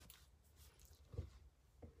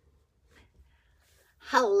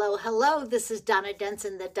Hello, hello. This is Donna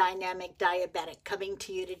Denson, the Dynamic Diabetic, coming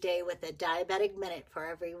to you today with a Diabetic Minute for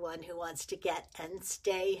everyone who wants to get and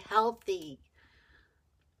stay healthy.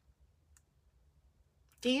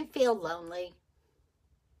 Do you feel lonely?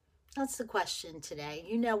 That's the question today.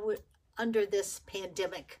 You know, under this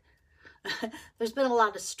pandemic, there's been a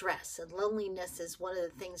lot of stress, and loneliness is one of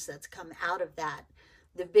the things that's come out of that,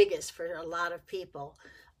 the biggest for a lot of people.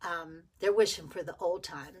 They're wishing for the old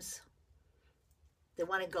times. They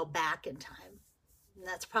want to go back in time, and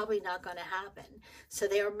that's probably not going to happen. So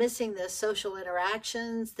they are missing the social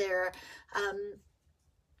interactions.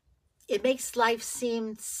 It makes life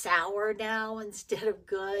seem sour now instead of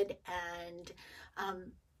good, and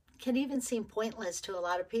can even seem pointless to a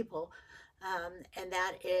lot of people. And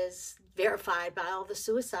that is verified by all the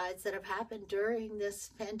suicides that have happened during this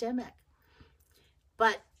pandemic.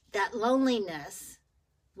 But that loneliness,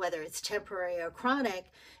 whether it's temporary or chronic,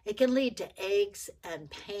 it can lead to aches and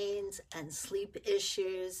pains and sleep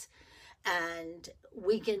issues and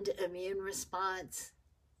weakened immune response.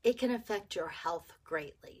 It can affect your health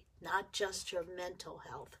greatly, not just your mental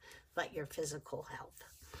health, but your physical health.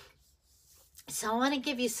 So I want to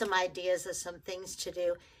give you some ideas of some things to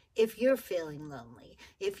do if you're feeling lonely,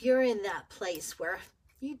 if you're in that place where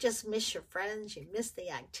you just miss your friends, you miss the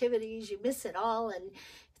activities, you miss it all, and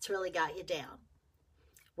it's really got you down.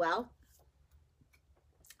 Well,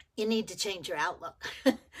 you need to change your outlook.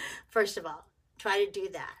 First of all, try to do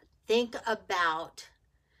that. Think about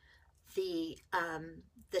the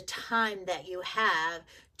time that you have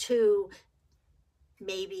to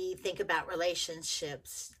maybe think about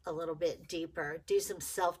relationships a little bit deeper. Do some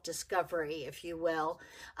self-discovery, if you will,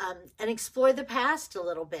 and explore the past a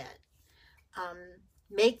little bit.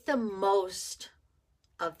 Make the most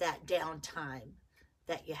of that downtime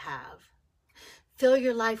that you have. Fill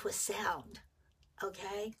your life with sound,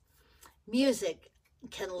 okay? Music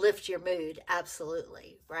can lift your mood,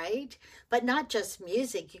 absolutely, right? But not just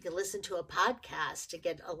music. You can listen to a podcast to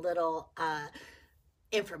get a little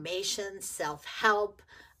information, self-help,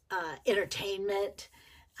 entertainment.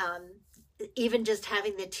 Even just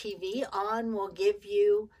having the TV on will give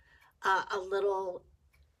you a little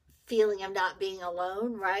feeling of not being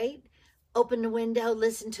alone, right? Open the window,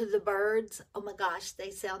 listen to the birds. Oh my gosh,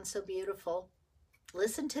 they sound so beautiful.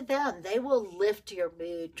 Listen to them. They will lift your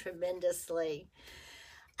mood tremendously.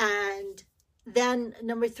 And then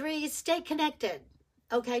number 3, stay connected.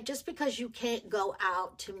 Okay, just because you can't go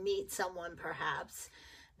out to meet someone perhaps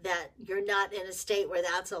that you're not in a state where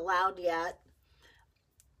that's allowed yet.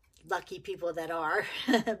 Lucky people that are.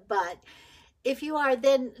 But if you are,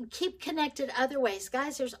 then keep connected other ways.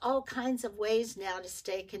 Guys, there's all kinds of ways now to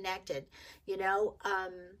stay connected. You know,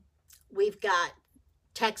 we've got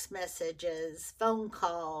text messages, phone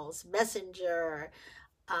calls, Messenger,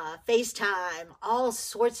 FaceTime, all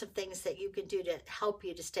sorts of things that you can do to help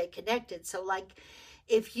you to stay connected. So like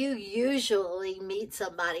if you usually meet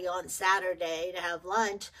somebody on Saturday to have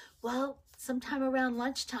lunch, well, sometime around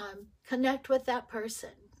lunchtime, connect with that person.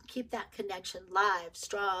 Keep that connection live,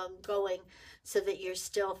 strong, going, so that you're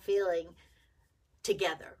still feeling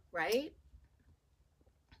together, right?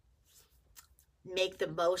 Make the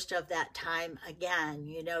most of that time again.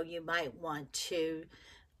 You know, you might want to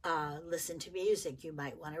listen to music. You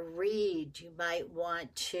might want to read. You might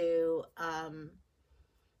want to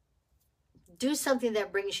do something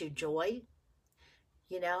that brings you joy.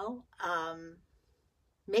 You know,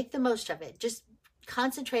 make the most of it. Just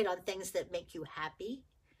concentrate on things that make you happy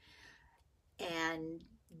and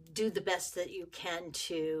do the best that you can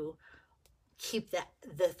to keep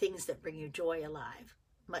the things that bring you joy alive,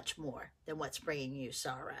 much more than what's bringing you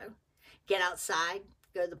sorrow. Get outside,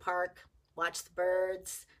 go to the park, watch the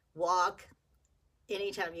birds, walk.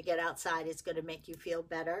 Anytime you get outside, it's going to make you feel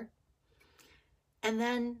better. And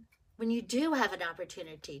then when you do have an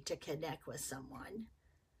opportunity to connect with someone,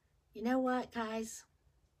 you know what, guys?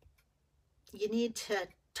 You need to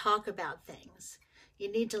talk about things.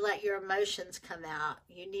 You need to let your emotions come out.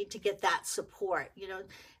 You need to get that support. You know,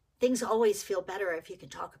 things always feel better if you can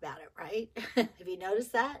talk about it, right? Have you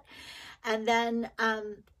noticed that? And then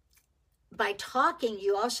by talking,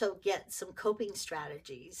 you also get some coping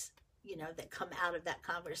strategies, you know, that come out of that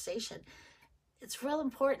conversation. It's real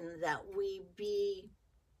important that we be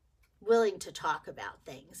willing to talk about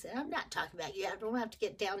things. And I'm not talking about, you don't have to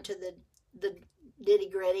get down to the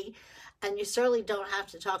nitty gritty, and you certainly don't have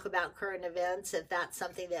to talk about current events if that's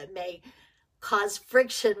something that may cause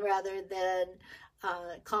friction rather than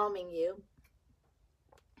calming you.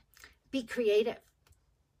 Be creative.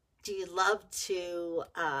 Do you love to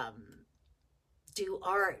do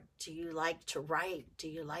art? Do you like to write? Do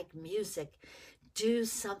you like music? Do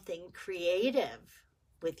something creative.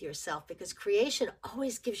 with yourself, because creation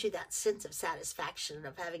always gives you that sense of satisfaction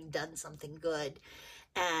of having done something good,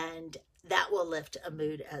 and that will lift a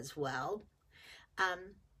mood as well.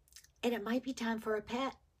 And it might be time for a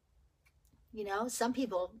pet. You know, some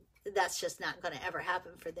people, that's just not going to ever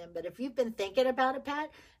happen for them. But if you've been thinking about a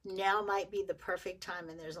pet, now might be the perfect time.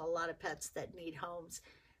 And there's a lot of pets that need homes.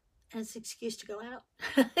 And it's an excuse to go out.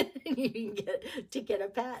 You can get a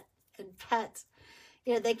pet. And pets,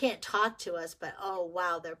 you know, they can't talk to us, but oh,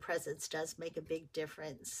 wow, their presence does make a big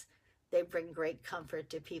difference. They bring great comfort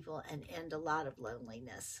to people and end a lot of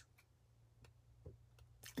loneliness.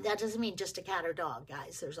 That doesn't mean just a cat or dog,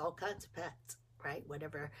 guys. There's all kinds of pets, right?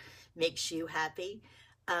 Whatever makes you happy.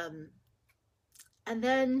 And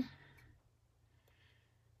then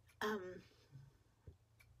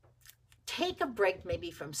take a break maybe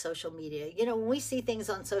from social media. You know, when we see things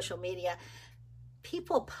on social media,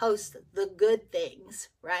 people post the good things,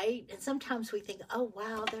 right? And sometimes we think, oh,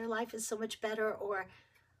 wow, their life is so much better, or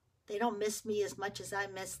they don't miss me as much as I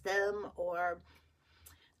miss them, or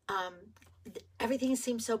everything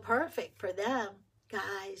seems so perfect for them.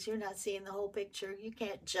 Guys, you're not seeing the whole picture. You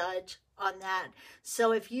can't judge on that.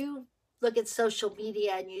 So if you look at social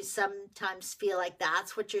media and you sometimes feel like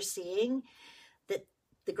that's what you're seeing, that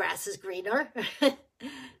the grass is greener,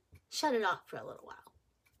 shut it off for a little while,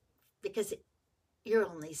 because you're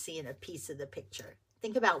only seeing a piece of the picture.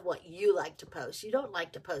 Think about what you like to post. You don't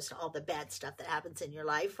like to post all the bad stuff that happens in your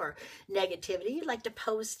life or negativity. You like to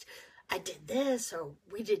post, I did this, or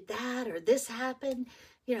we did that, or this happened,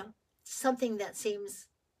 you know, something that seems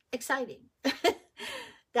exciting.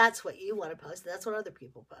 That's what you want to post. That's what other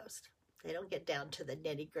people post. They don't get down to the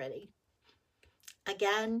nitty-gritty.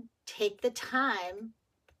 Again, take the time,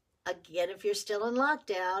 again, if you're still in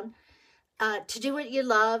lockdown, to do what you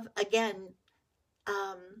love. Again,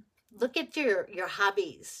 look at your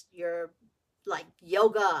hobbies, your like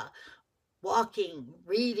yoga, walking,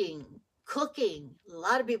 reading, cooking. A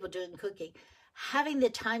lot of people doing cooking. Having the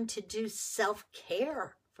time to do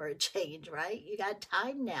self-care for a change, right? You got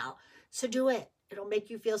time now, so do it. It'll make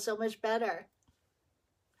you feel so much better.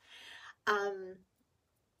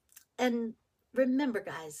 And remember,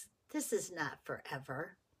 guys, this is not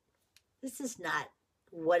forever. This is not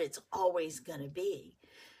what it's always going to be.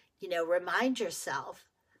 You know, remind yourself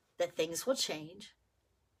that things will change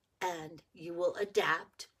and you will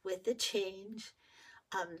adapt with the change.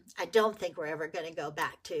 I don't think we're ever going to go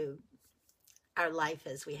back to our life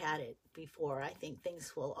as we had it before. I think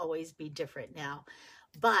things will always be different now,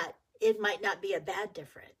 but it might not be a bad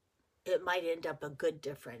different. It might end up a good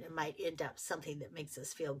different. It might end up something that makes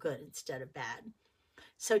us feel good instead of bad.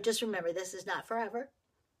 So just remember, this is not forever.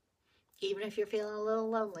 Even if you're feeling a little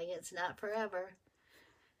lonely, it's not forever.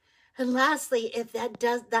 And lastly, if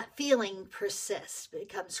that feeling persists,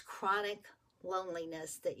 becomes chronic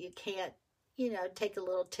loneliness that you can't, you know, take a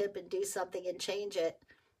little tip and do something and change it,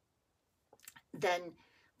 then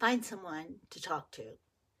find someone to talk to.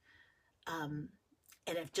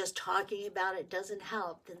 And if just talking about it doesn't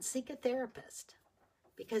help, then seek a therapist,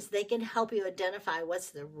 because they can help you identify what's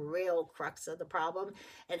the real crux of the problem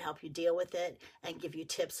and help you deal with it and give you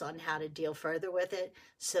tips on how to deal further with it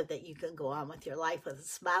so that you can go on with your life with a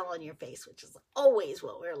smile on your face, which is always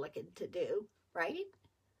what we're looking to do, right?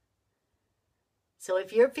 So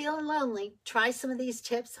if you're feeling lonely, try some of these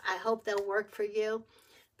tips. I hope they'll work for you.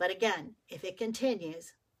 But again, if it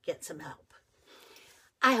continues, get some help.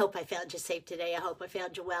 I hope I found you safe today. I hope I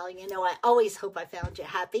found you well. You know, I always hope I found you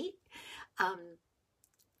happy.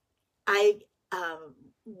 I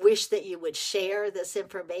wish that you would share this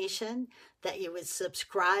information, that you would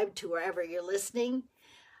subscribe to wherever you're listening.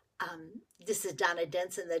 This is Donna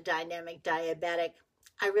Denson, the Dynamic Diabetic.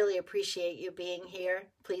 I really appreciate you being here.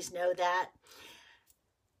 Please know that.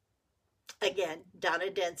 Again,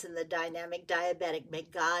 Donna Denson, the Dynamic Diabetic. May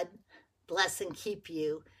God bless and keep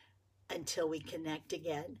you until we connect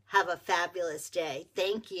again. Have a fabulous day.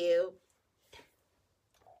 Thank you.